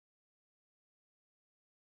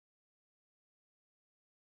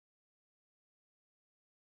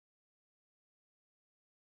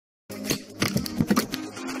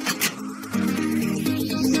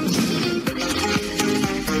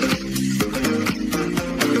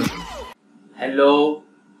Hello,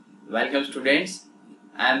 welcome students.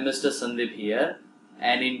 I am Mr. Sandeep here,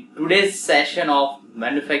 and in today's session of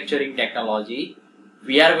manufacturing technology,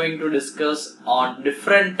 we are going to discuss on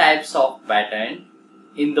different types of pattern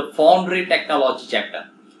in the foundry technology chapter.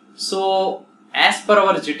 So, as per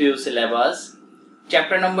our GTU syllabus,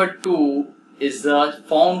 chapter number 2 is the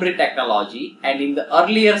foundry technology, and in the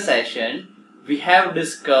earlier session, we have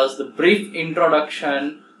discussed the brief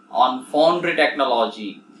introduction on foundry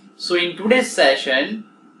technology. So in today's session,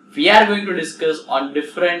 we are going to discuss on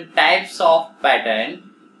different types of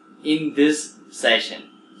pattern in this session.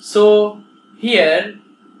 So here,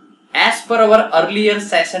 as per our earlier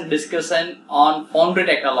session discussion on foundry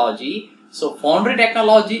technology, so foundry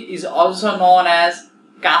technology is also known as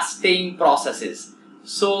casting processes.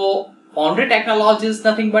 So foundry technology is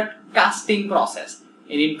nothing but casting process.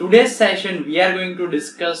 And in today's session, we are going to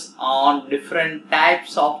discuss on different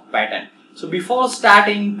types of pattern. So before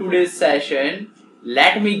starting today's session,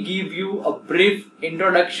 let me give you a brief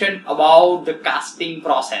introduction about the casting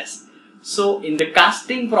process. So in the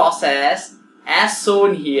casting process, as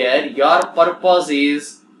shown here, your purpose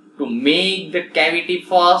is to make the cavity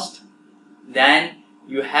first, then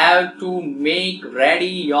you have to make ready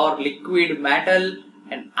your liquid metal,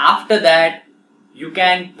 and after that you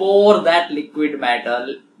can pour that liquid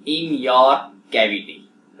metal in your cavity,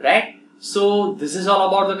 right? So this is all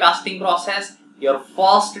about the casting process. Your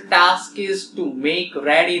first task is to make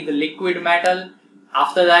ready the liquid metal.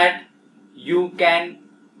 After that, you can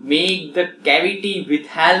make the cavity with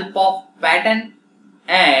help of pattern,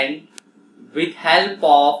 and with help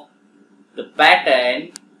of the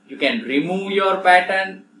pattern, you can remove your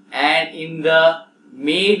pattern, and in the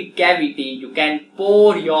made cavity, you can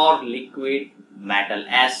pour your liquid metal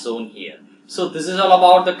as shown here. So this is all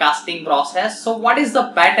about the casting process. So what is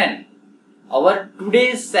the pattern? Our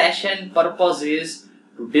today's session purpose is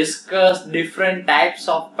to discuss different types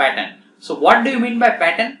of pattern. So what do you mean by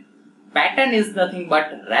pattern? Pattern is nothing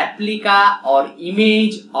but replica or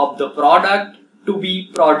image of the product to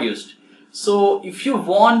be produced. So if you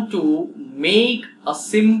want to make a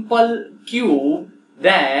simple cube,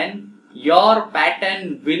 then your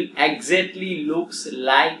pattern will exactly looks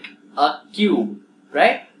like a cube,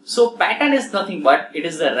 right? So pattern is nothing but it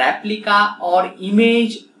is a replica or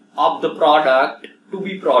image of the product to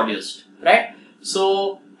be produced, right?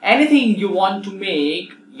 So anything you want to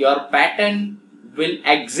make, your pattern will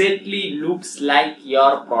exactly looks like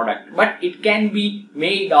your product, but it can be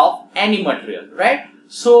made of any material, right?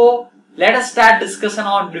 So let us start discussion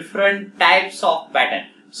on different types of pattern.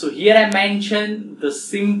 So here I mentioned the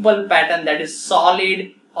simple pattern, that is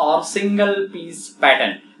solid or single piece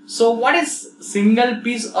pattern. So what is single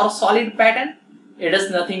piece or solid pattern? It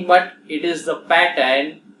is nothing but it is the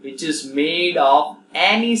pattern which is made of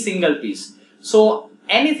any single piece. So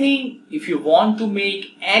anything, if you want to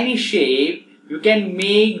make any shape, you can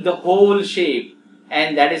make the whole shape,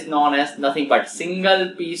 and that is known as nothing but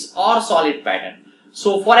single piece or solid pattern.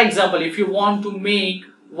 So for example, if you want to make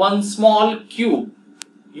one small cube,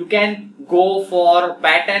 you can go for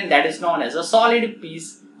pattern that is known as a solid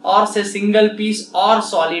piece, or say single piece or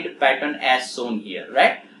solid pattern as shown here,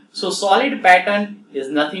 right? So solid pattern is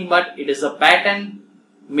nothing but it is a pattern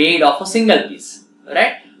made of a single piece,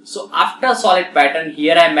 right? So after solid pattern,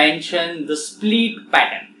 here I mentioned the split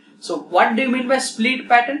pattern. So what do you mean by split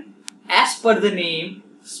pattern? As per the name,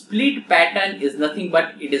 split pattern is nothing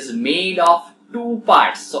but it is made of two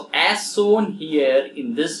parts. So as shown here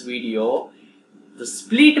in this video, the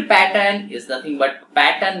split pattern is nothing but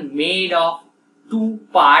pattern made of two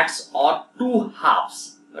parts or two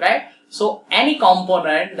halves, right? So any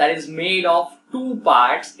component that is made of two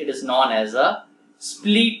parts, it is known as a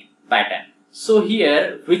split pattern. So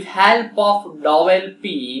here with help of dowel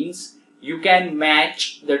pins, you can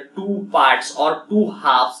match the two parts or two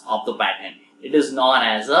halves of the pattern. It is known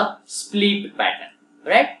as a split pattern,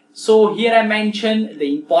 right? So here I mentioned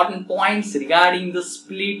the important points regarding the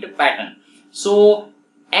split pattern. So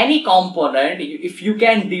any component, if you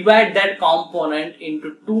can divide that component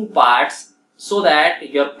into two parts so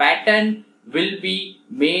that your pattern will be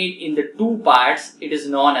made in the two parts, it is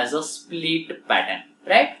known as a split pattern,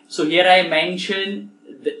 right? So here I mentioned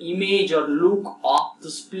the image or look of the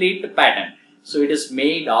split pattern. So it is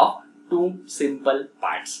made of two simple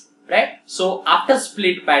parts, right? So after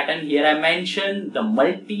split pattern, here I mentioned the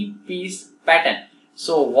multi-piece pattern.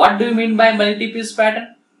 So what do you mean by multi-piece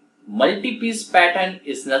pattern? Multi-piece pattern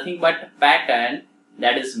is nothing but a pattern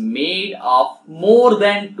that is made of more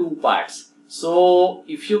than two parts. So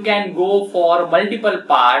if you can go for multiple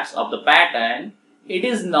parts of the pattern, it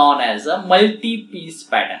is known as a multi-piece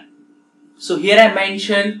pattern. So here I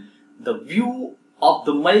mentioned the view of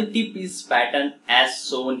the multi-piece pattern as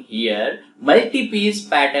shown here. Multi-piece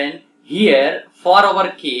pattern here, for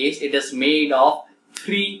our case, it is made of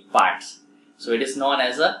 3 parts. So it is known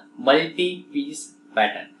as a multi-piece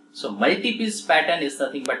pattern. So multi-piece pattern is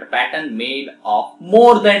nothing but a pattern made of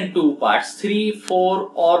more than 2 parts, 3,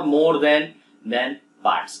 4 or more than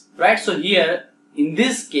parts, right? So here in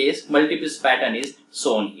this case multi-piece pattern is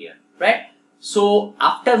shown here, right? So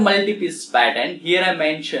after multi-piece pattern, here I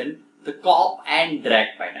mentioned the cop and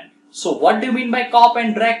drag pattern. So what do you mean by cop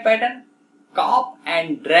and drag pattern? Cop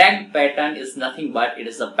and drag pattern is nothing but it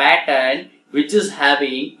is a pattern which is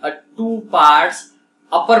having a 2 parts.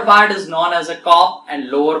 Upper part is known as a cop and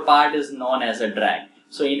lower part is known as a drag.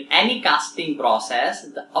 So in any casting process,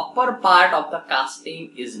 the upper part of the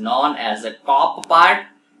casting is known as a cop part,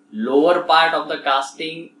 lower part of the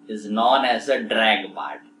casting is known as a drag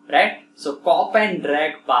part, right? So cop and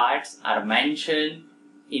drag parts are mentioned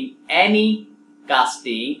in any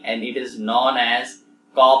casting and it is known as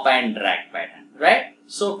cop and drag pattern, right?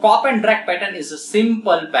 So cop and drag pattern is a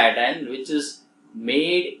simple pattern which is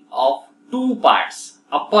made of 2 parts,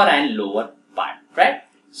 upper and lower part, right?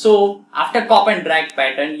 So after cop and drag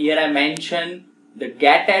pattern, here I mention the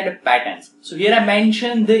gated patterns. So here I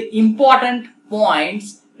mention the important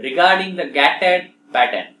points regarding the gated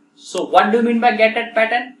pattern. So what do you mean by gated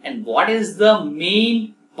pattern and what is the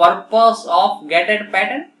main purpose of gated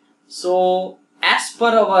pattern? So as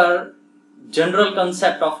per our general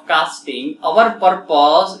concept of casting, our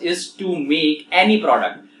purpose is to make any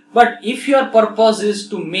product. But if your purpose is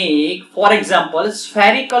to make, for example,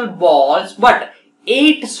 spherical balls, but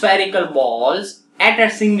 8 spherical balls at a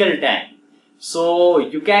single time, so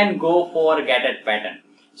you can go for gated pattern.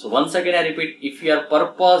 So once again I repeat, if your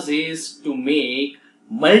purpose is to make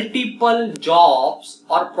multiple jobs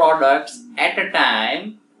or products at a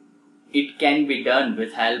time, it can be done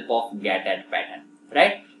with help of gated pattern,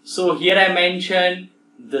 right? So here I mentioned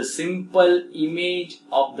the simple image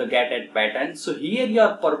of the gated pattern. So here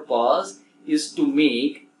your purpose is to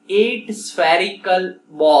make 8 spherical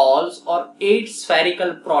balls or 8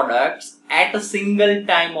 spherical products at a single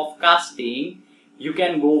time of casting. You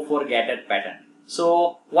can go for gated pattern.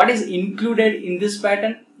 So what is included in this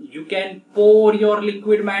pattern? You can pour your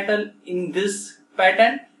liquid metal in this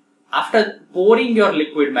pattern. After pouring your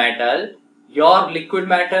liquid metal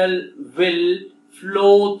will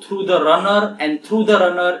flow through the runner and through the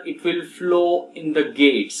runner it will flow in the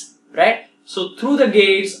gates, right? So through the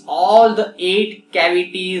gates all the 8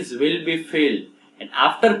 cavities will be filled, and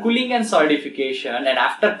after cooling and solidification and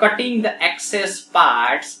after cutting the excess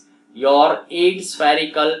parts, your 8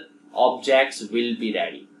 spherical objects will be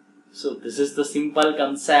ready. So this is the simple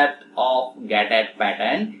concept of gated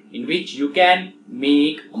pattern in which you can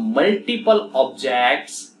make multiple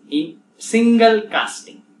objects in single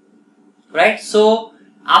casting, right? So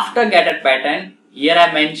after gated pattern, here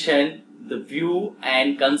I mentioned the view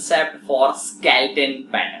and concept for skeleton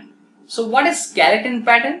pattern. So what is skeleton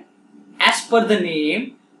pattern? As per the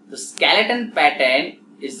name, the skeleton pattern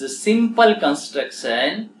is the simple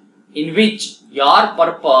construction in which your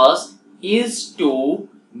purpose is to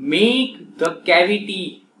make the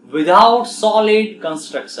cavity without solid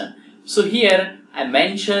construction. So here I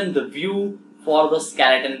mentioned the view for the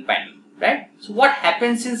skeleton pattern, right? So what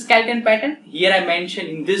happens in skeleton pattern? Here I mentioned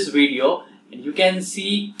in this video, and you can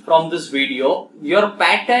see from this video, your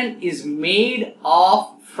pattern is made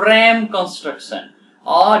of frame construction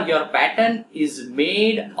or your pattern is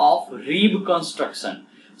made of rib construction.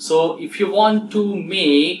 So if you want to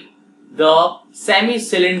make the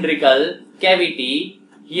semi-cylindrical cavity,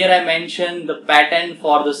 here I mentioned the pattern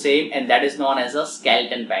for the same, and that is known as a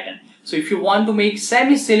skeleton pattern. So if you want to make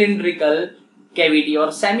semi-cylindrical cavity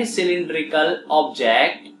or semi-cylindrical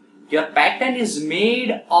object, your pattern is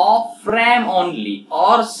made of frame only,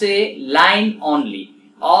 or say line only,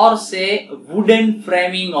 or say wooden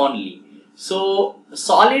framing only. So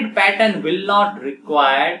solid pattern will not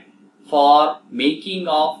required for making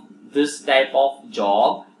of this type of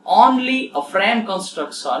job. Only a frame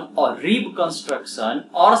construction or rib construction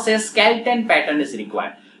or say skeleton pattern is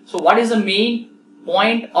required. So what is the main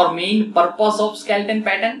point or main purpose of skeleton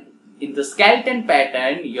pattern? In the skeleton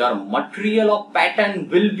pattern, your material of pattern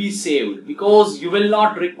will be saved because you will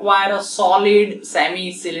not require a solid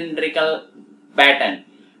semi-cylindrical pattern.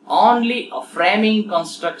 Only a framing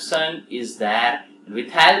construction is there. With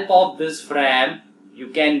help of this frame, you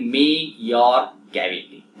can make your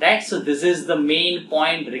cavity, right? So this is the main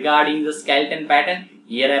point regarding the skeleton pattern.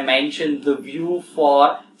 Here I mentioned the view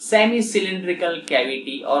for semi-cylindrical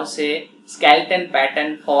cavity or say skeleton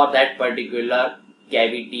pattern for that particular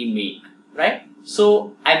cavity make, right?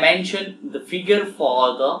 So I mentioned the figure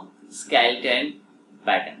for the skeleton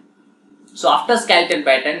pattern. So after skeleton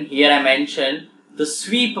pattern, here I mentioned the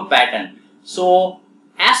sweep pattern. So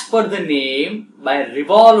as per the name, by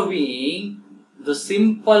revolving the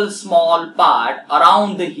simple small part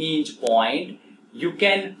around the hinge point, you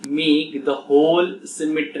can make the whole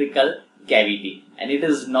symmetrical cavity, and it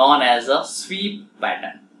is known as a sweep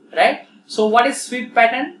pattern, right? So what is sweep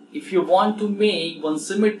pattern? If you want to make one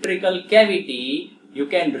symmetrical cavity, you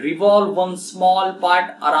can revolve one small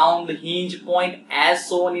part around the hinge point as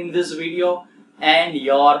shown in this video, and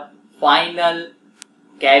your final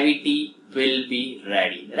cavity will be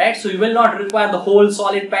ready, right? So you will not require the whole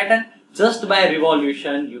solid pattern. Just by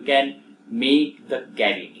revolution you can make the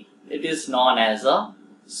cavity. It is known as a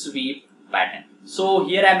sweep pattern. So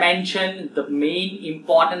here I mentioned the main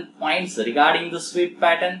important points regarding the sweep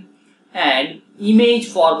pattern and image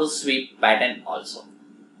for the sweep pattern also.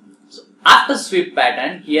 So after sweep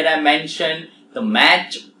pattern, here I mentioned the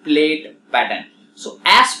match plate pattern. So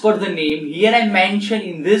as per the name, here I mentioned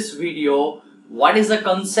in this video what is the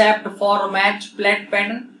concept for a match plate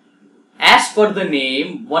pattern. As per the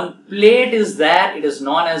name, one plate is there, it is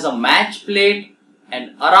known as a match plate,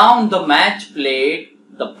 and around the match plate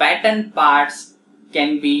the pattern parts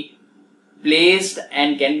can be placed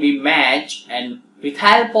and can be matched, and with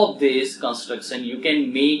help of this construction you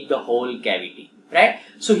can make the whole cavity, right?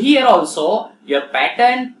 So here also your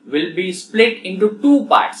pattern will be split into two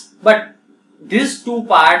parts, but these two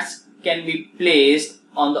parts can be placed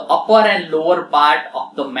on the upper and lower part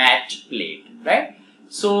of the match plate, right?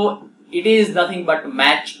 So it is nothing but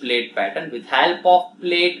match plate pattern. With help of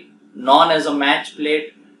plate known as a match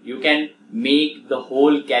plate, you can make the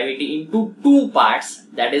whole cavity into two parts,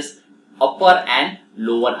 that is upper and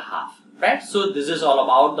lower half, right? So this is all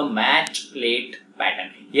about the match plate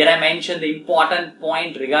pattern. Here I mentioned the important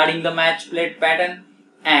point regarding the match plate pattern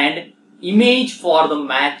and image for the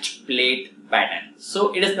match plate pattern.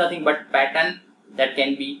 So it is nothing but pattern that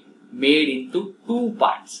can be made into two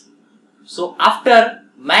parts. So after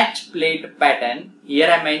match plate pattern, here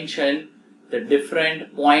I mentioned the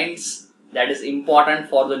different points that is important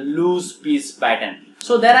for the loose piece pattern.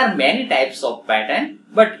 So there are many types of pattern,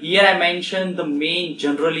 but here I mentioned the main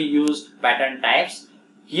generally used pattern types.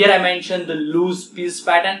 Here I mentioned the loose piece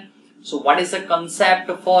pattern. So what is the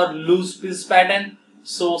concept for loose piece pattern?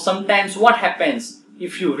 So sometimes what happens,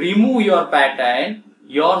 if you remove your pattern,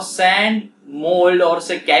 your sand, mold or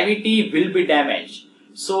say cavity will be damaged.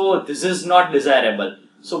 So this is not desirable.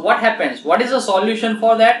 So what happens? What is the solution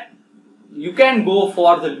for that? You can go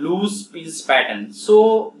for the loose piece pattern.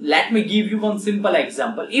 So let me give you one simple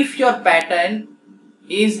example. If your pattern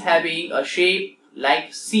is having a shape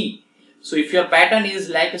like C, so if your pattern is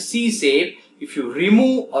like a C shape, if you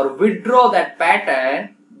remove or withdraw that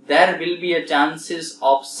pattern, there will be a chances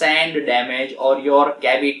of sand damage or your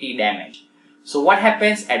cavity damage. So what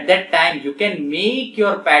happens at that time? You can make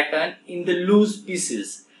your pattern in the loose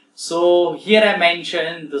pieces. So here I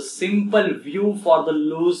mentioned the simple view for the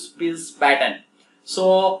loose piece pattern.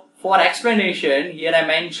 So for explanation, here I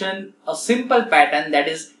mentioned a simple pattern that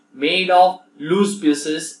is made of loose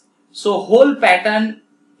pieces. So whole pattern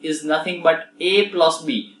is nothing but A plus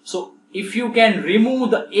B. So if you can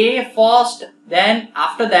remove the A first, then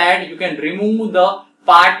after that you can remove the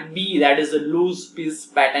part B, that is the loose piece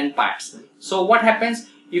pattern parts. So what happens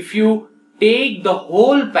if you take the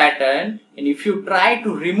whole pattern and if you try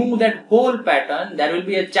to remove that whole pattern, there will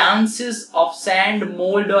be a chances of sand,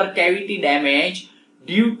 mold or cavity damage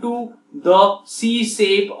due to the C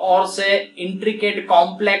shape or say intricate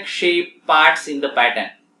complex shape parts in the pattern.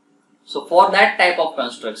 So for that type of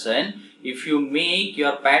construction, if you make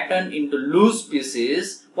your pattern into loose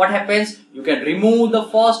pieces, what happens? You can remove the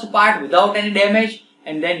first part without any damage,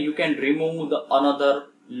 and then you can remove the another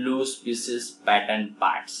loose pieces pattern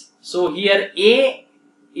parts. So here A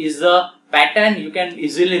is the pattern you can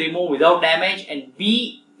easily remove without damage, and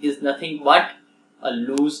B is nothing but a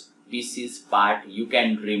loose pieces part you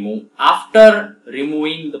can remove after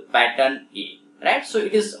removing the pattern A, right? So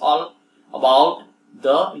it is all about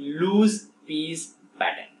the loose piece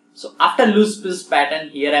pattern. So after loose piece pattern,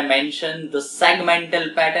 here I mentioned the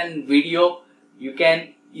segmental pattern video. You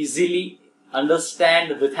can easily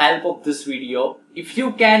understand with help of this video. If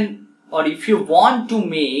you can or if you want to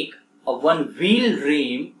make a one wheel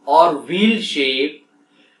rim or wheel shape,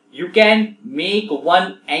 you can make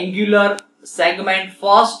one angular segment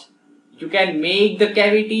first. You can make the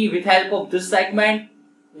cavity with help of this segment.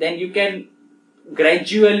 Then you can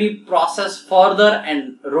gradually process further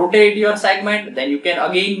and rotate your segment. Then you can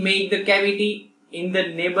again make the cavity in the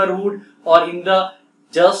neighborhood or in the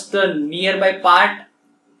just the nearby part,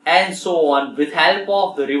 and so on. With help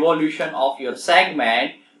of the revolution of your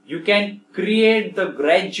segment, you can create the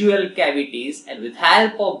gradual cavities, and with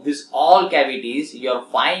help of this all cavities, your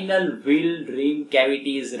final wheel rim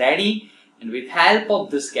cavity is ready. And with help of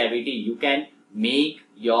this cavity, you can make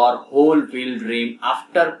your whole wheel rim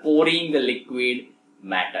after pouring the liquid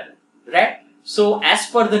metal, right? So as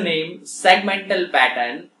per the name segmental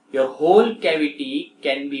pattern, your whole cavity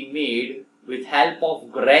can be made with help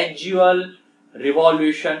of gradual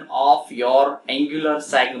revolution of your angular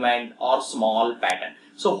segment or small pattern.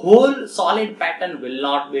 So whole solid pattern will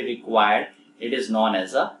not be required. It is known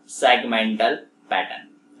as a segmental pattern,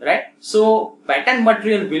 right? So pattern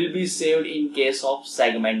material will be saved in case of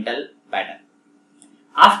segmental pattern.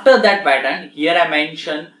 After that pattern, here I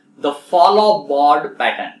mention the follow board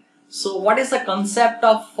pattern. So what is the concept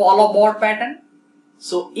of follow board pattern?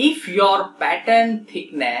 So if your pattern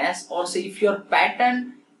thickness, or say if your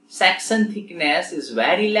pattern section thickness is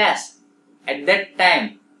very less, at that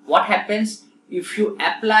time what happens? If you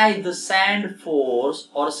apply the sand force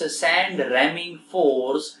or say sand ramming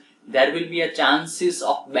force, there will be a chances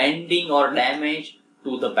of bending or damage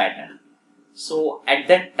to the pattern. So at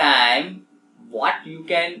that time, what you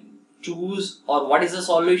can choose, or what is the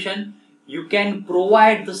solution? You can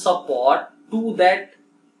provide the support to that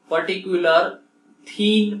particular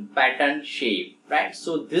thin pattern shape, right?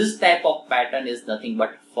 So this type of pattern is nothing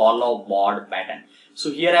but follow board pattern. So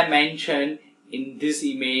here I mentioned in this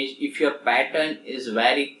image, if your pattern is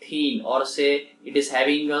very thin, or say it is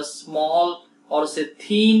having a small or say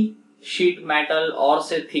thin sheet metal or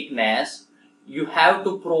say thickness, you have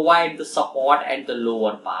to provide the support at the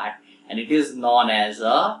lower part, and it is known as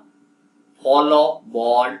a follow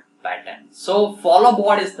board pattern. So follow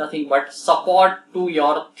board is nothing but support to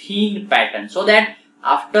your thin pattern, so that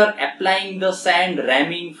after applying the sand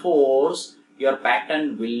ramming force, your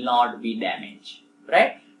pattern will not be damaged,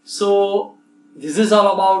 right? So this is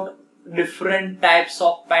all about different types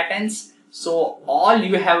of patterns. So all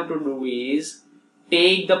you have to do is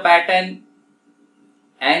take the pattern,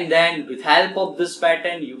 and then with help of this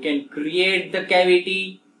pattern you can create the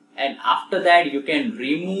cavity, and after that you can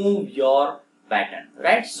remove your pattern,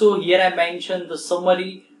 right? So here I mentioned the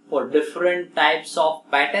summary for different types of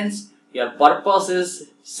patterns. Your purpose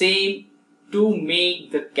is same, to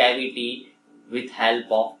make the cavity with help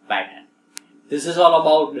of pattern. This is all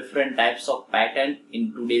about different types of pattern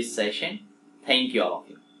in today's session. Thank you all of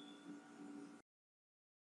you.